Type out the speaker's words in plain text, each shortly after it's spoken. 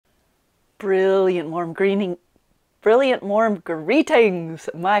Brilliant warm greetings,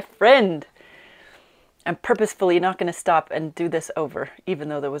 my friend. I'm purposefully not going to stop and do this over, even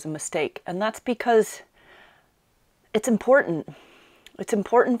though there was a mistake. And that's because it's important. It's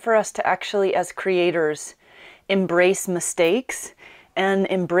important for us to actually, as creators, embrace mistakes and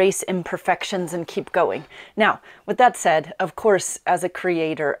embrace imperfections and keep going. Now, with that said, of course, as a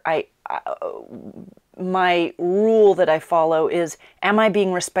creator, my rule that I follow is, am I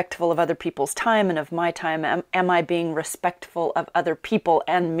being respectful of other people's time and of my time? Am I being respectful of other people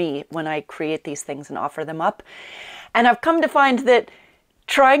and me when I create these things and offer them up? And I've come to find that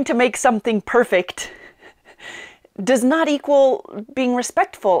trying to make something perfect does not equal being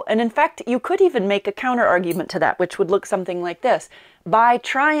respectful. And in fact, you could even make a counter argument to that, which would look something like this. By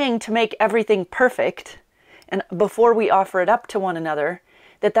trying to make everything perfect, and before we offer it up to one another,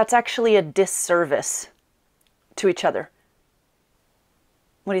 that's actually a disservice to each other.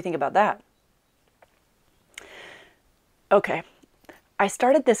 What do you think about that? Okay, I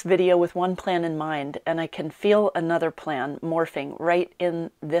started this video with one plan in mind, and I can feel another plan morphing right in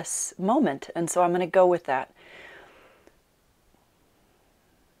this moment, and so I'm going to go with that.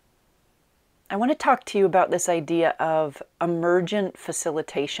 I want to talk to you about this idea of emergent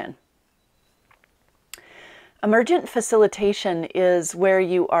facilitation. Emergent facilitation is where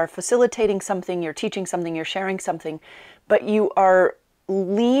you are facilitating something, you're teaching something, you're sharing something, but you are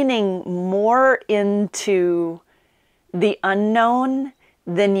leaning more into the unknown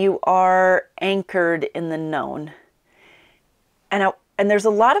than you are anchored in the known. And there's a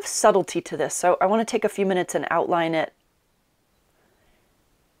lot of subtlety to this, so I want to take a few minutes and outline it.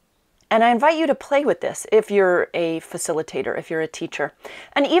 And I invite you to play with this if you're a facilitator, if you're a teacher.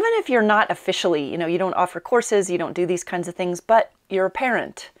 And even if you're not officially, you don't offer courses, you don't do these kinds of things, but you're a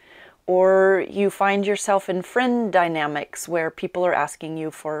parent, or you find yourself in friend dynamics where people are asking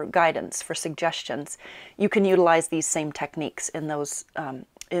you for guidance, for suggestions, you can utilize these same techniques in those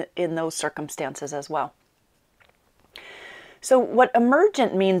circumstances as well. So what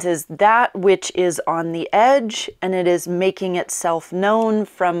emergent means is that which is on the edge, and it is making itself known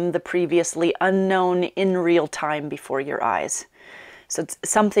from the previously unknown in real time before your eyes. So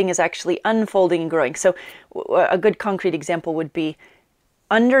something is actually unfolding and growing. So a good concrete example would be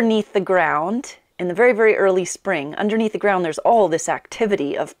underneath the ground, in the very, very early spring, underneath the ground there's all this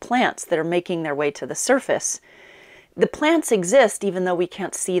activity of plants that are making their way to the surface. The plants exist even though we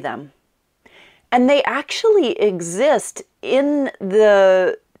can't see them. And they actually exist in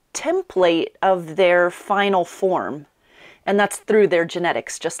the template of their final form. And that's through their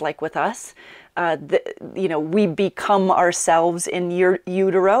genetics, just like with us. We become ourselves in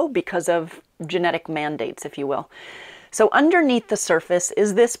utero because of genetic mandates, if you will. So underneath the surface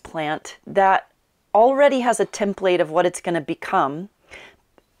is this plant that already has a template of what it's going to become.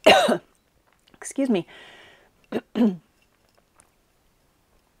 Excuse me.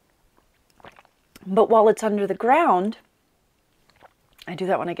 But while it's under the ground, I do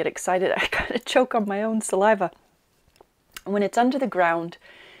that when I get excited, I kind of choke on my own saliva. When it's under the ground,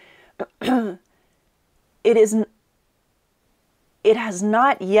 it has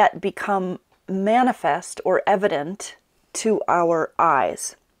not yet become manifest or evident to our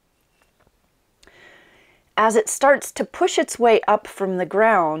eyes. As it starts to push its way up from the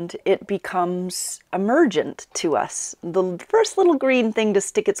ground, it becomes emergent to us. The first little green thing to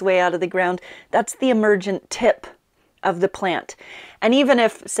stick its way out of the ground, that's the emergent tip of the plant. And even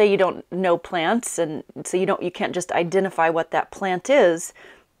if, say, you don't know plants, and so you can't just identify what that plant is,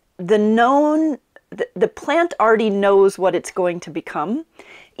 the plant already knows what it's going to become,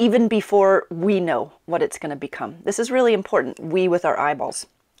 even before we know what it's going to become. This is really important, we with our eyeballs,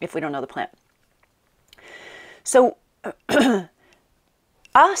 if we don't know the plant. So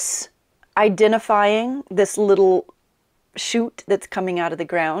us identifying this little shoot that's coming out of the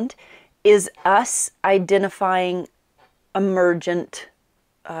ground is us identifying emergent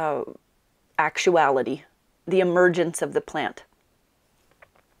actuality, the emergence of the plant.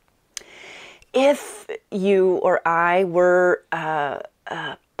 If you or I were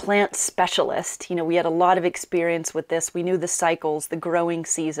a plant specialist, we had a lot of experience with this. We knew the cycles, the growing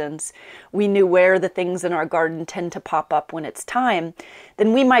seasons. We knew where the things in our garden tend to pop up when it's time.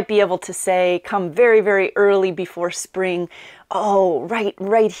 Then we might be able to say, come very, very early before spring, oh,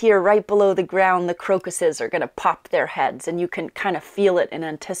 right here, right below the ground, the crocuses are going to pop their heads, and you can kind of feel it and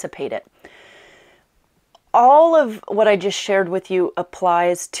anticipate it. All of what I just shared with you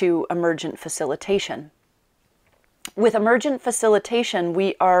applies to emergent facilitation. With emergent facilitation,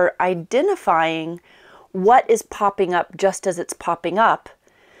 we are identifying what is popping up just as it's popping up,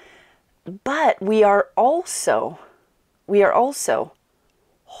 but we are also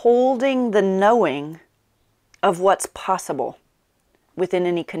holding the knowing of what's possible within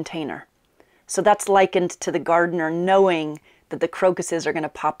any container. So that's likened to the gardener knowing that the crocuses are going to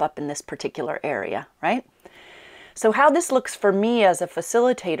pop up in this particular area, right? So how this looks for me as a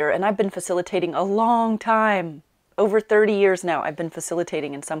facilitator, and I've been facilitating a long time, over 30 years now, I've been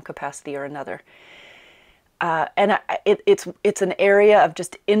facilitating in some capacity or another. It's an area of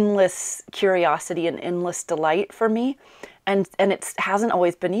just endless curiosity and endless delight for me, and it hasn't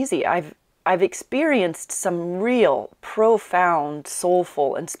always been easy. I've experienced some real profound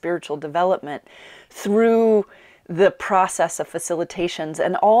soulful and spiritual development through the process of facilitations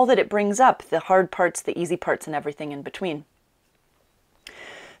and all that it brings up, the hard parts, the easy parts, and everything in between.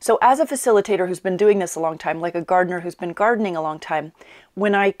 So as a facilitator who's been doing this a long time, like a gardener who's been gardening a long time,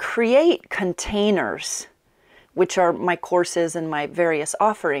 when I create containers, which are my courses and my various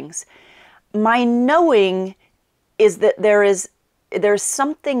offerings, my knowing is that there's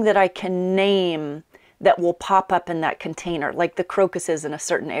something that I can name that will pop up in that container, like the crocuses in a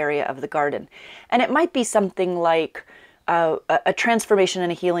certain area of the garden. And it might be something like a transformation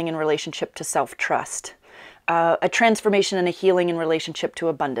and a healing in relationship to self-trust, a transformation and a healing in relationship to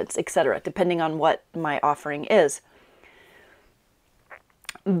abundance, etc., depending on what my offering is.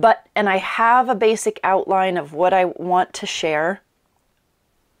 And I have a basic outline of what I want to share.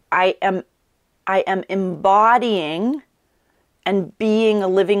 I am embodying and being a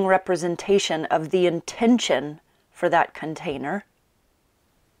living representation of the intention for that container.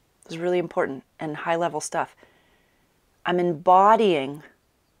 This is really important and high-level stuff. I'm embodying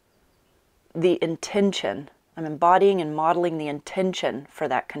the intention. I'm embodying and modeling the intention for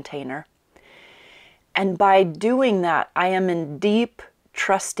that container. And by doing that, I am in deep,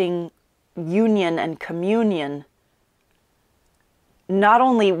 trusting union and communion, not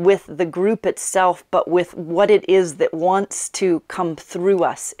only with the group itself, but with what it is that wants to come through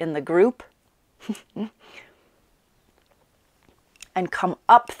us in the group and come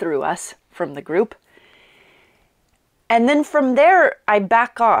up through us from the group. And then from there, I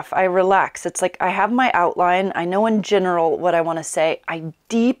back off, I relax. It's like I have my outline. I know in general what I want to say. I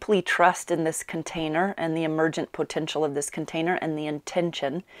deeply trust in this container and the emergent potential of this container and the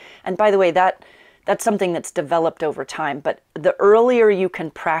intention. And by the way, that's something that's developed over time, but the earlier you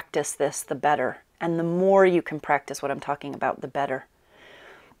can practice this, the better. And the more you can practice what I'm talking about, the better.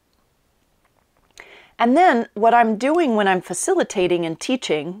 And then what I'm doing when I'm facilitating and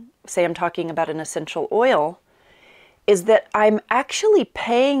teaching, say I'm talking about an essential oil, is that I'm actually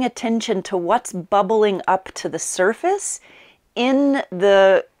paying attention to what's bubbling up to the surface in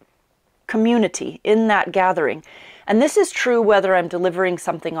the community, in that gathering. And this is true whether I'm delivering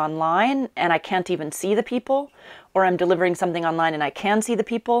something online and I can't even see the people, or I'm delivering something online and I can see the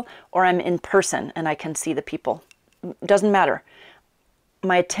people, or I'm in person and I can see the people. Doesn't matter.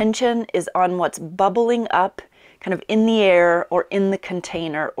 My attention is on what's bubbling up kind of in the air or in the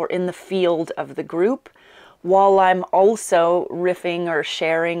container or in the field of the group, while I'm also riffing or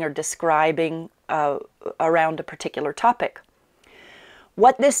sharing or describing around a particular topic.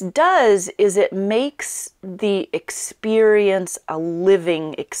 What this does is it makes the experience a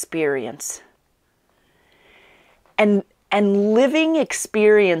living experience. And living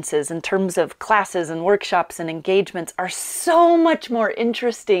experiences in terms of classes and workshops and engagements are so much more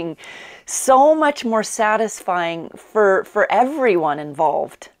interesting, so much more satisfying for everyone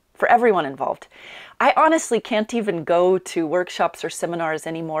involved, I honestly can't even go to workshops or seminars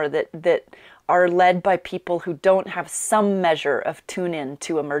anymore that are led by people who don't have some measure of tune-in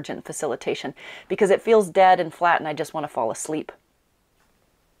to emergent facilitation, because it feels dead and flat and I just want to fall asleep.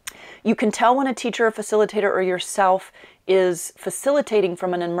 You can tell when a teacher or facilitator or yourself is facilitating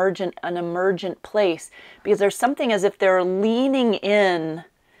from an emergent place, because there's something as if they're leaning in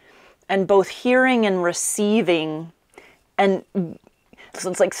and both hearing and receiving, and so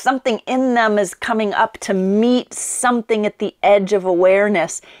it's like something in them is coming up to meet something at the edge of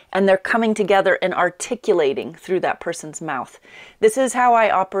awareness, and they're coming together and articulating through that person's mouth. This is how I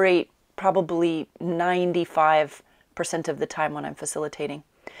operate probably 95% of the time when I'm facilitating.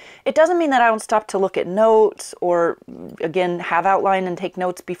 It doesn't mean that I don't stop to look at notes or, again, have outline and take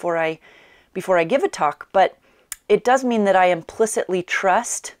notes before I give a talk, but it does mean that I implicitly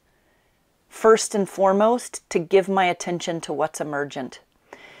trust, first and foremost, to give my attention to what's emergent.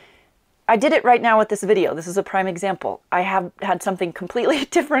 I did it right now with this video. This is a prime example. I have had something completely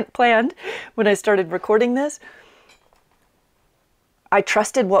different planned when I started recording this. I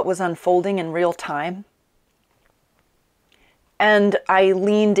trusted what was unfolding in real time. And I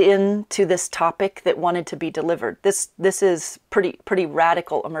leaned into this topic that wanted to be delivered. This is pretty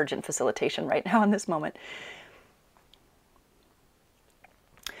radical emergent facilitation right now in this moment.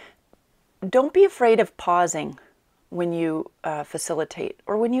 don't be afraid of pausing when you facilitate,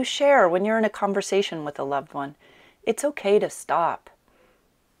 or when you share, when you're in a conversation with a loved one. It's okay to stop.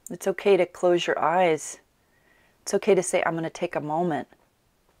 It's okay to close your eyes. It's okay to say, I'm going to take a moment.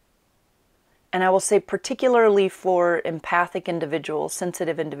 And I will say, particularly for empathic individuals,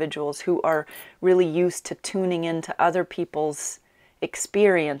 sensitive individuals who are really used to tuning into other people's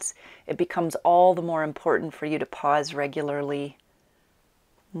experience, it becomes all the more important for you to pause regularly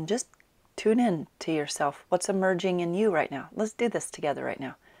and just tune in to yourself. What's emerging in you right now? Let's do this together right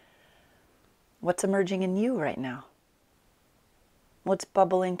now. What's emerging in you right now? What's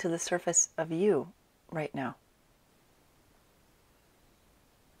bubbling to the surface of you right now?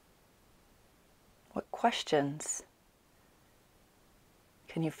 What questions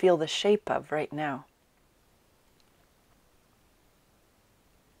can you feel the shape of right now?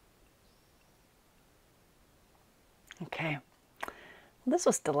 Okay. Well, this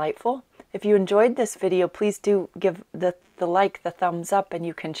was delightful. If you enjoyed this video, please do give the like, the thumbs up, and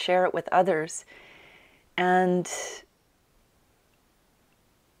you can share it with others. And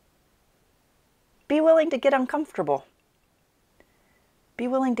be willing to get uncomfortable. Be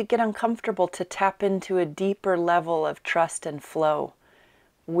willing to get uncomfortable to tap into a deeper level of trust and flow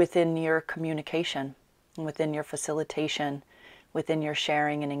within your communication, within your facilitation, within your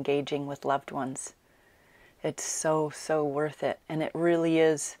sharing and engaging with loved ones. It's so, so worth it. And it really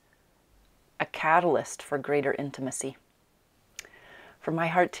is a catalyst for greater intimacy. From my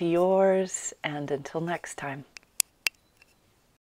heart to yours, and until next time.